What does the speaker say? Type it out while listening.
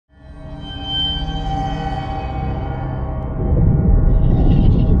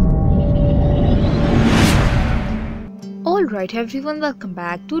Alright everyone, welcome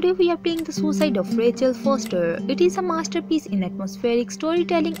back. Today we are playing The Suicide of Rachel Foster. It is a masterpiece in atmospheric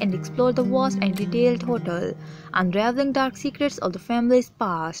storytelling and explores the vast and detailed hotel, unraveling dark secrets of the family's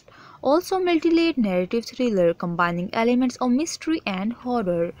past. Also multi-layered narrative thriller combining elements of mystery and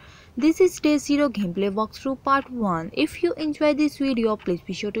horror. This is Day 0 gameplay walkthrough part 1. If you enjoyed this video, please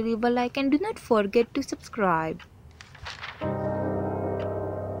be sure to leave a like and do not forget to subscribe.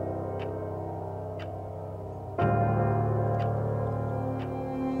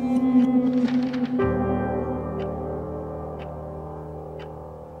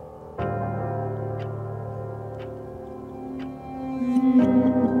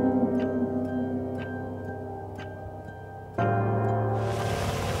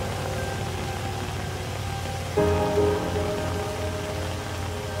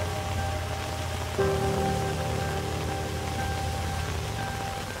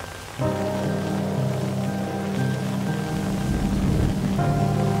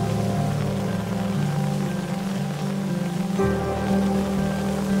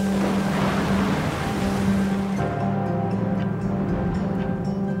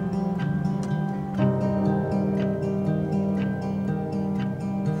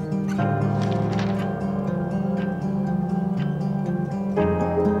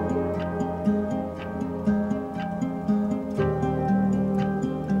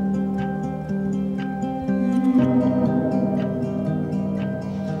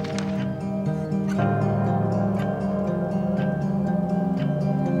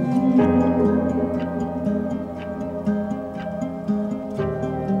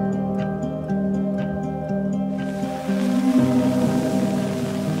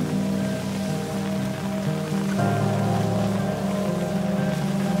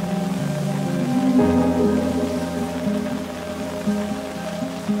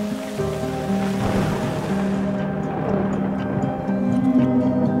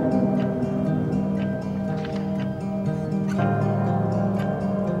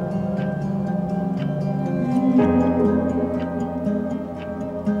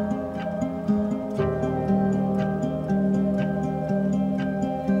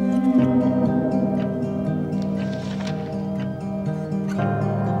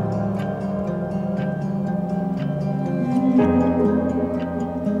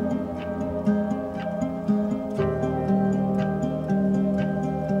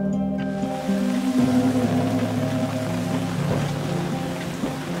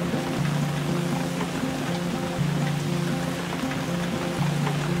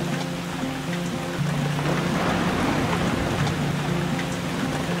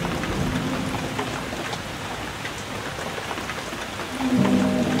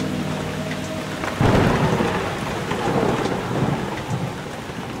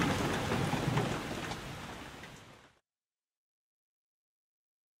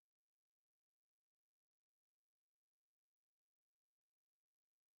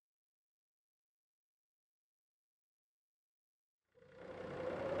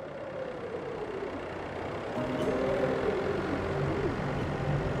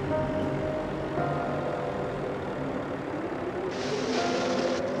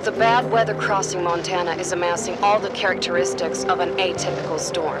 The bad weather crossing Montana is amassing all the characteristics of an atypical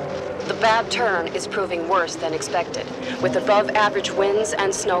storm. The bad turn is proving worse than expected, with above-average winds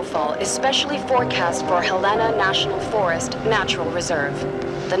and snowfall, especially forecast for Helena National Forest Natural Reserve.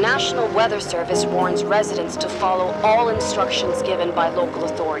 The National Weather Service warns residents to follow all instructions given by local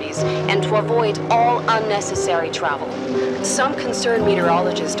authorities and to avoid all unnecessary travel. Some concerned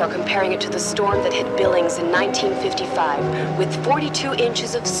meteorologists are comparing it to the storm that hit Billings in 1955, with 42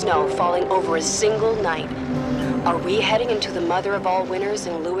 inches of snow falling over a single night. Are we heading into the mother of all winters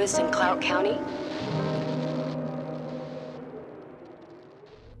in Lewis and Clark County?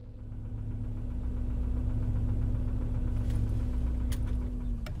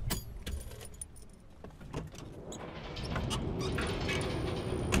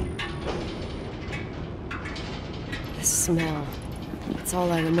 The smell. It's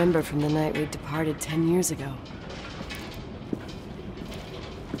all I remember from the night we departed 10 years ago.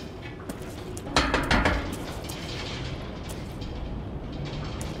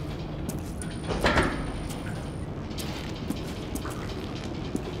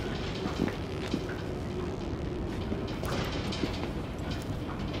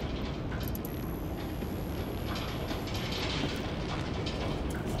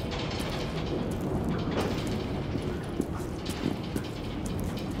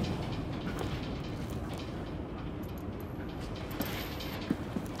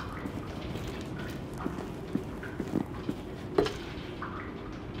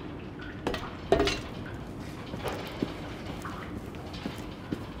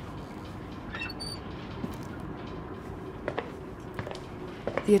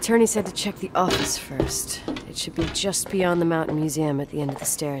 The attorney said to check the office first. It should be just beyond the Mountain Museum at the end of the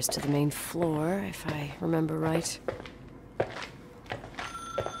stairs to the main floor, if I remember right.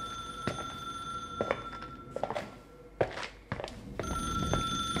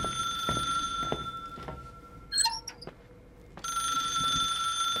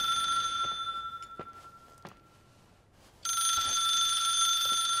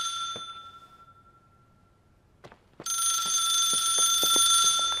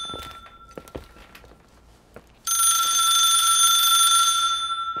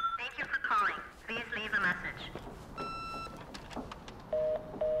 Thank you for calling. Please leave a message.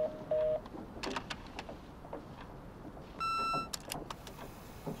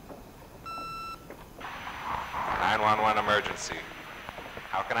 Emergency.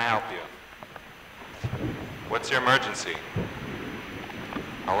 How can I help you? What's your emergency?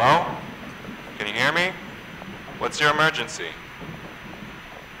 Hello? Can you hear me? What's your emergency?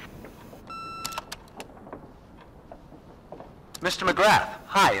 Mr. McGrath,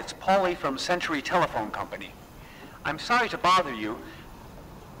 hi, it's Paulie from Century Telephone Company. I'm sorry to bother you,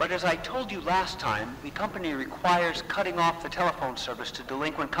 but as I told you last time, the company requires cutting off the telephone service to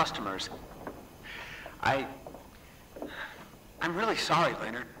delinquent customers. I'm really sorry,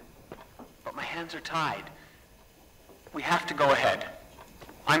 Leonard, but my hands are tied. We have to go ahead.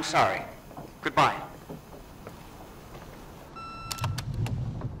 I'm sorry. Goodbye.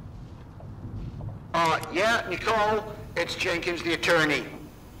 Yeah, Nicole, it's Jenkins, the attorney.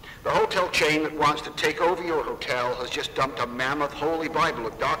 The hotel chain that wants to take over your hotel has just dumped a mammoth holy Bible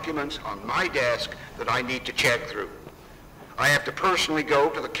of documents on my desk that I need to check through. I have to personally go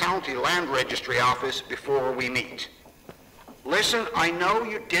to the county land registry office before we meet. Listen, I know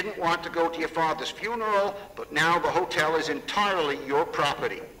you didn't want to go to your father's funeral, but now the hotel is entirely your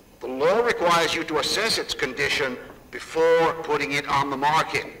property. The law requires you to assess its condition before putting it on the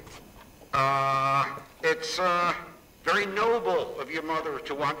market. It's very noble of your mother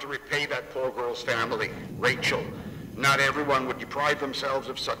to want to repay that poor girl's family, Rachel. Not everyone would deprive themselves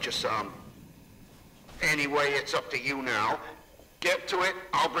of such a sum. Anyway, it's up to you now. Get to it.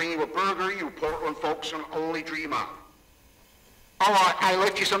 I'll bring you a burger you Portland folks can only dream of. Oh, I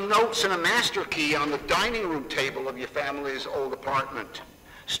left you some notes and a master key on the dining room table of your family's old apartment.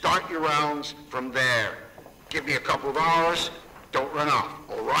 Start your rounds from there. Give me a couple of hours. Don't run off,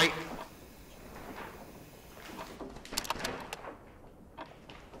 all right?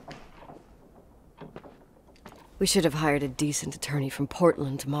 We should have hired a decent attorney from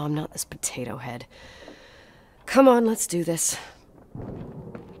Portland, Mom, not this potato head. Come on, let's do this.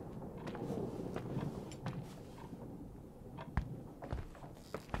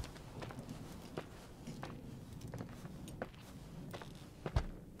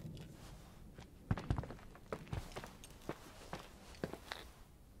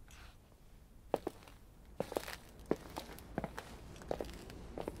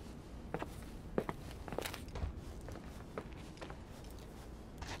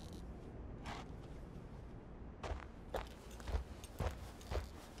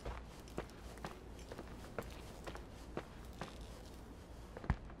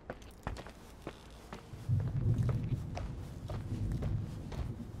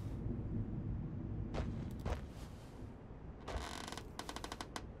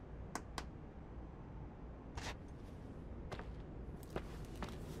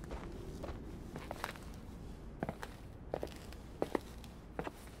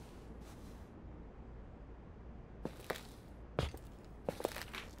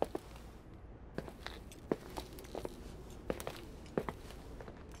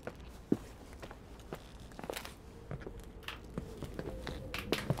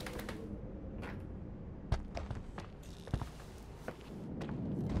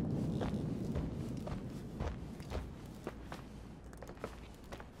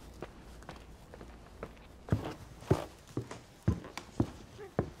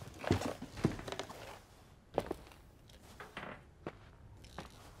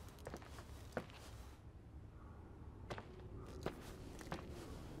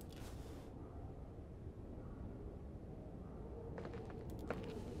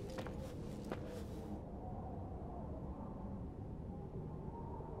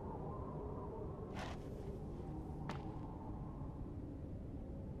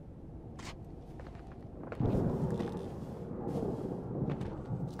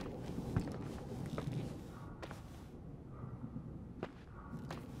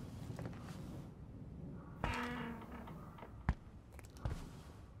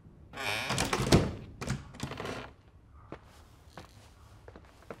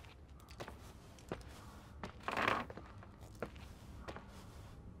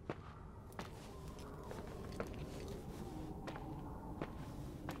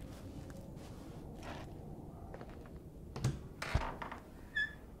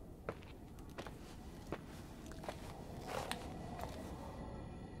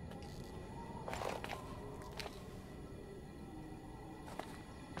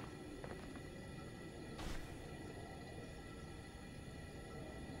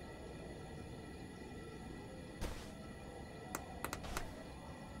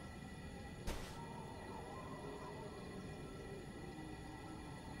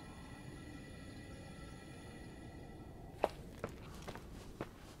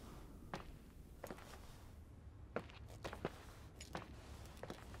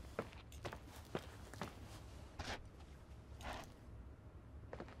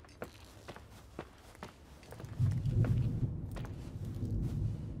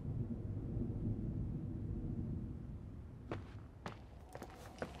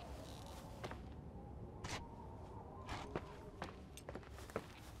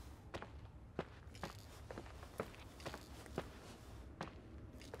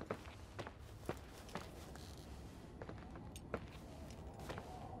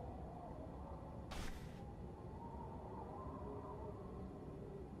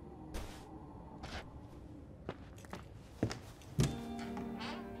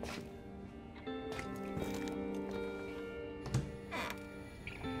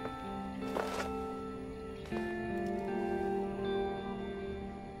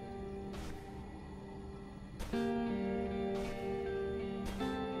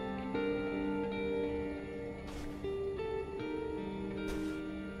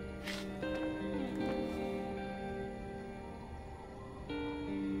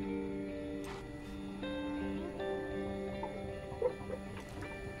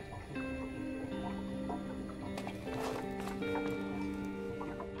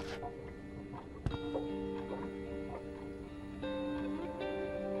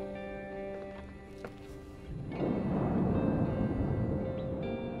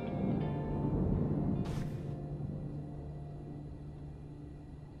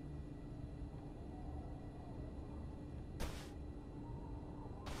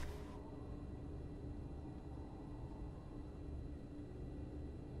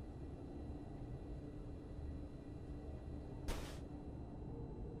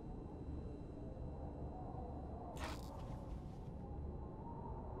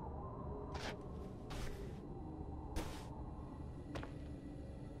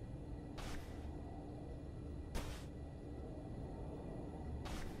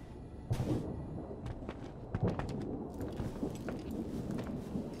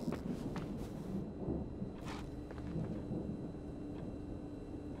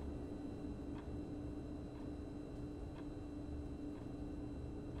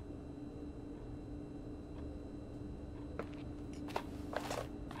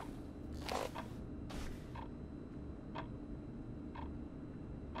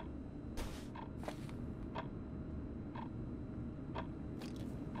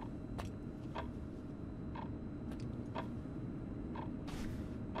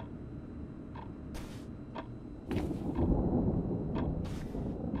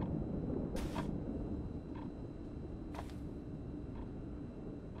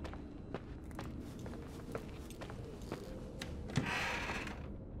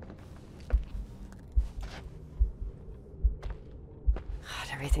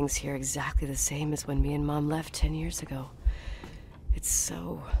 Everything's here exactly the same as when me and Mom left 10 years ago. It's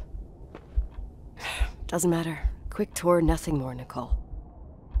so... Doesn't matter. Quick tour, nothing more, Nicole.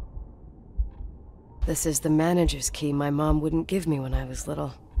 This is the manager's key my mom wouldn't give me when I was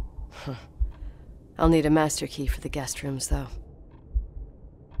little. I'll need a master key for the guest rooms, though.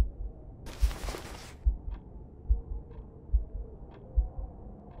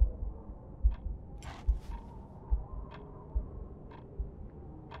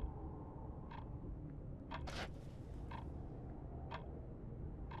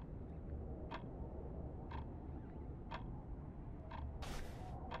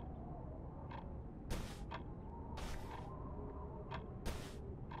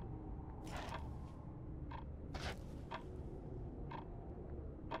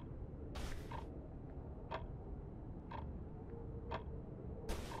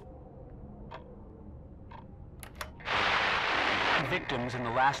 Victims in the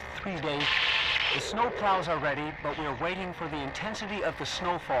last 3 days. The snow plows are ready, but we're waiting for the intensity of the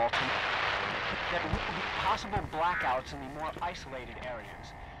snowfall to... There will be possible blackouts in the more isolated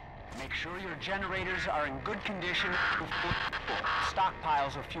areas. Make sure your generators are in good condition with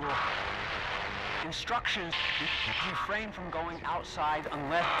stockpiles of fuel. Instructions: refrain from going outside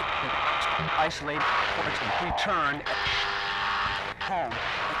unless isolated ports return home.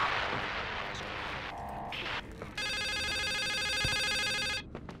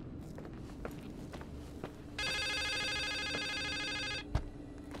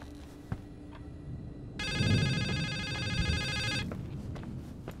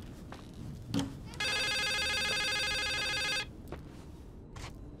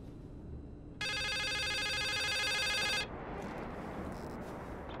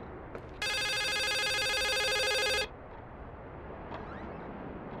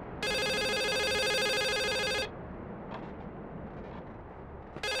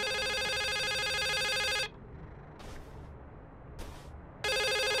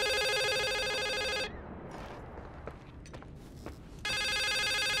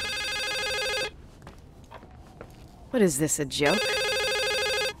 What is this, a joke?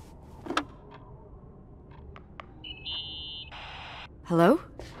 Hello?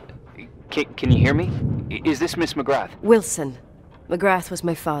 Can you hear me? Is this Miss McGrath? Wilson. McGrath was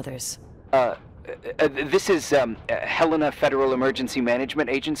my father's. This is Helena Federal Emergency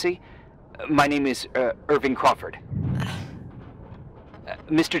Management Agency. My name is Irving Crawford.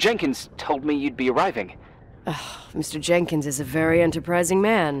 Mr. Jenkins told me you'd be arriving. Mr. Jenkins is a very enterprising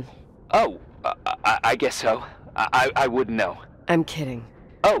man. Oh, I guess so. I wouldn't know. I'm kidding.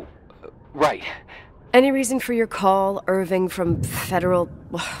 Oh, right. Any reason for your call, Irving from Federal...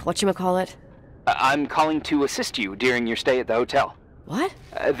 whatchamacallit? I'm calling to assist you during your stay at the hotel. What?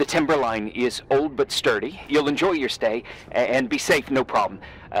 The timberline is old but sturdy. You'll enjoy your stay, and be safe, no problem.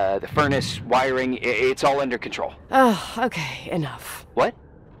 The furnace, wiring, it's all under control. Oh, okay, enough. What?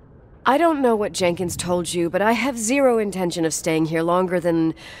 I don't know what Jenkins told you, but I have zero intention of staying here longer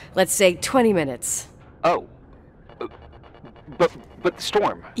than, let's say, 20 minutes. Oh. But the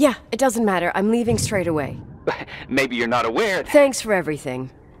storm. Yeah, it doesn't matter. I'm leaving straight away. Maybe you're not aware. Thanks for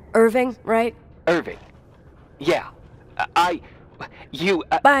everything. Irving, right? Irving. Yeah. You...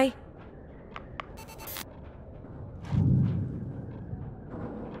 Bye.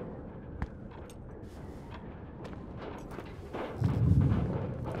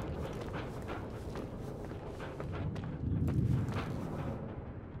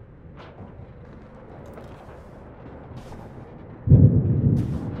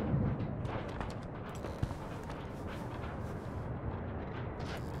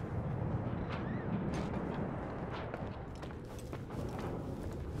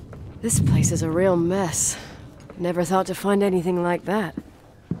 This place is a real mess. Never thought to find anything like that.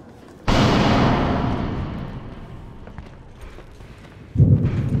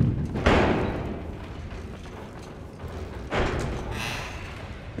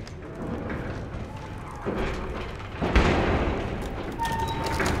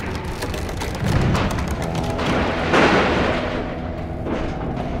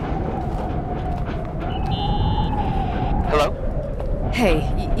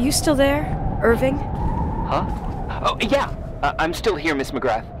 Hey, you still there, Irving? Huh? Oh, yeah. I'm still here, Miss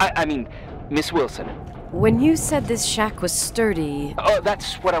McGrath. I mean, Miss Wilson. When you said this shack was sturdy... Oh,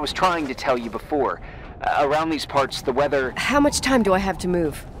 that's what I was trying to tell you before. Around these parts, the weather... How much time do I have to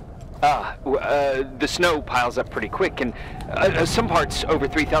move? The snow piles up pretty quick, and some parts over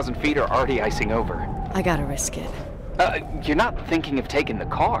 3,000 feet are already icing over. I gotta risk it. You're not thinking of taking the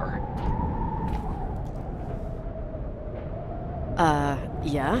car?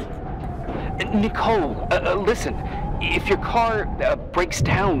 Yeah? Nicole, listen. If your car breaks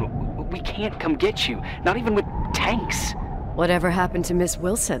down, we can't come get you. Not even with tanks. Whatever happened to Miss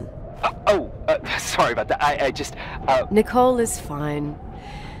Wilson? Sorry about that. I just, Nicole is fine.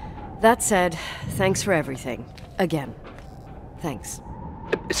 That said, thanks for everything. Again. Thanks.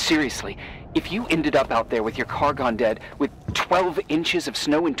 Seriously, if you ended up out there with your car gone dead, with 12 inches of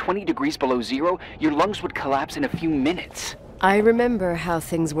snow and 20 degrees below zero, your lungs would collapse in a few minutes. I remember how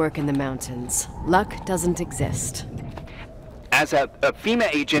things work in the mountains. Luck doesn't exist. As a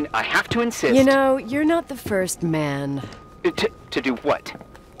FEMA agent, I have to insist... You know, you're not the first man. To do what?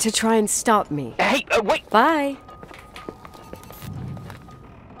 To try and stop me. Hey, wait! Bye!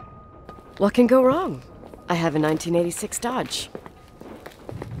 What can go wrong? I have a 1986 Dodge.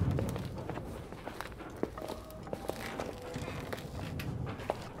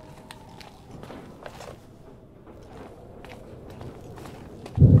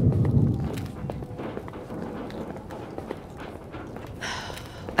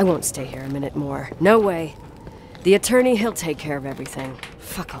 I won't stay here a minute more. No way. The attorney, he'll take care of everything.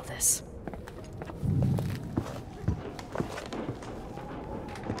 Fuck all this.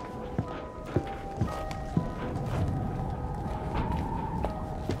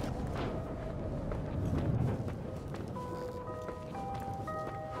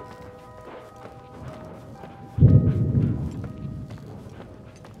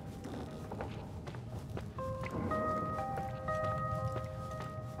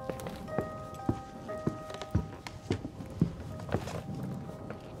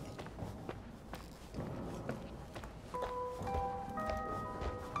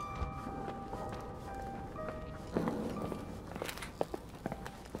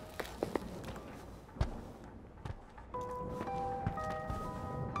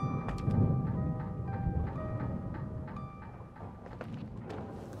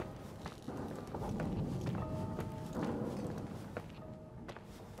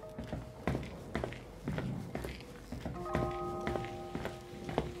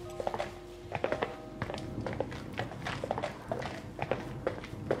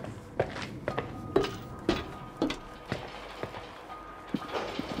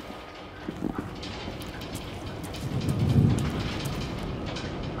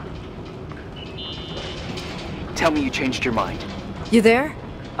 Tell me you changed your mind. You there?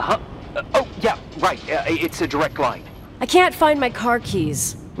 Uh-huh. Oh, yeah, right. It's a direct line. I can't find my car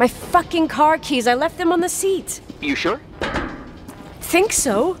keys. My fucking car keys. I left them on the seat. You sure? Think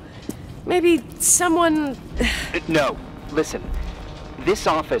so. Maybe someone... No. Listen. This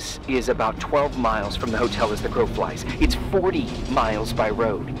office is about 12 miles from the hotel as the crow flies. It's 40 miles by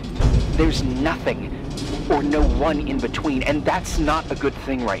road. There's nothing or no one in between, and that's not a good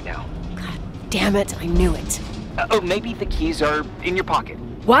thing right now. God damn it, I knew it. Maybe the keys are in your pocket.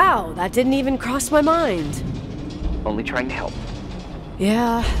 Wow, that didn't even cross my mind. Only trying to help.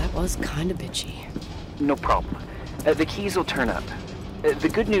 Yeah, that was kinda bitchy. No problem. The keys will turn up. The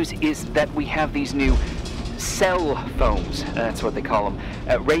good news is that we have these new cell phones. That's what they call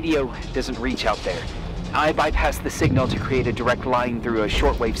them. Radio doesn't reach out there. I bypass the signal to create a direct line through a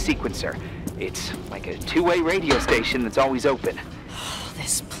shortwave sequencer. It's like a two-way radio station that's always open. Oh,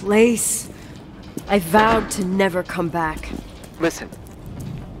 this place. I vowed to never come back. Listen,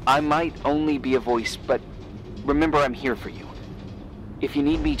 I might only be a voice, but remember I'm here for you. If you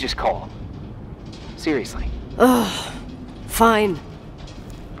need me, just call. Seriously. Ugh. Fine.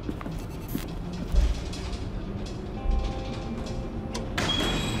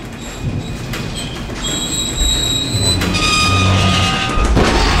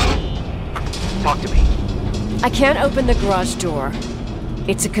 Talk to me. I can't open the garage door.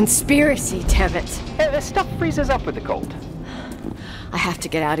 It's a conspiracy, damn it. This stuff freezes up with the cold. I have to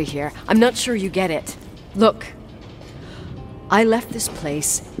get out of here. I'm not sure you get it. Look, I left this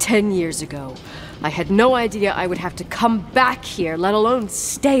place 10 years ago. I had no idea I would have to come back here, let alone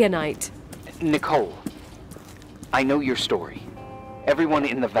stay a night. Nicole, I know your story. Everyone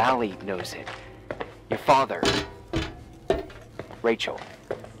in the valley knows it. Your father, Rachel.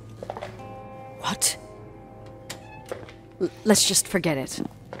 What? Let's just forget it.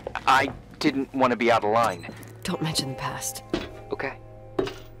 I didn't want to be out of line. Don't mention the past. Okay.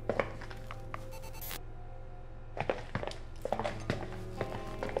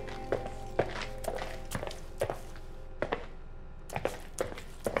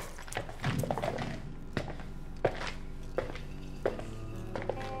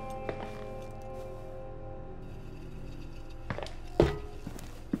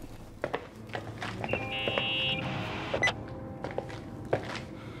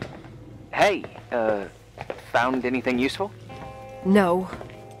 Hey, found anything useful? No.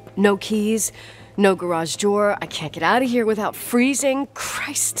 No keys, no garage door. I can't get out of here without freezing.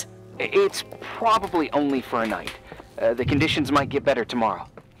 Christ. It's probably only for a night. The conditions might get better tomorrow.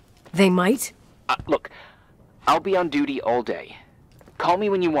 They might? Look, I'll be on duty all day. Call me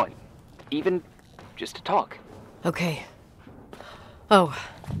when you want, even just to talk. Okay. Oh,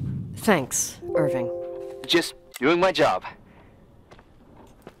 thanks, Irving. Just doing my job.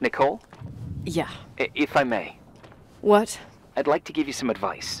 Nicole, Yeah. if I may, What? I'd like to give you some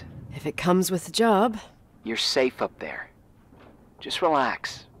advice. If it comes with the job. You're safe up there. Just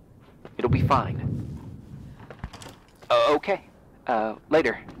relax. It'll be fine. Okay.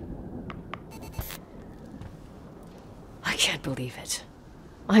 Later. I can't believe it.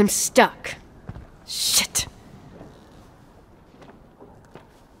 I'm stuck. Shit.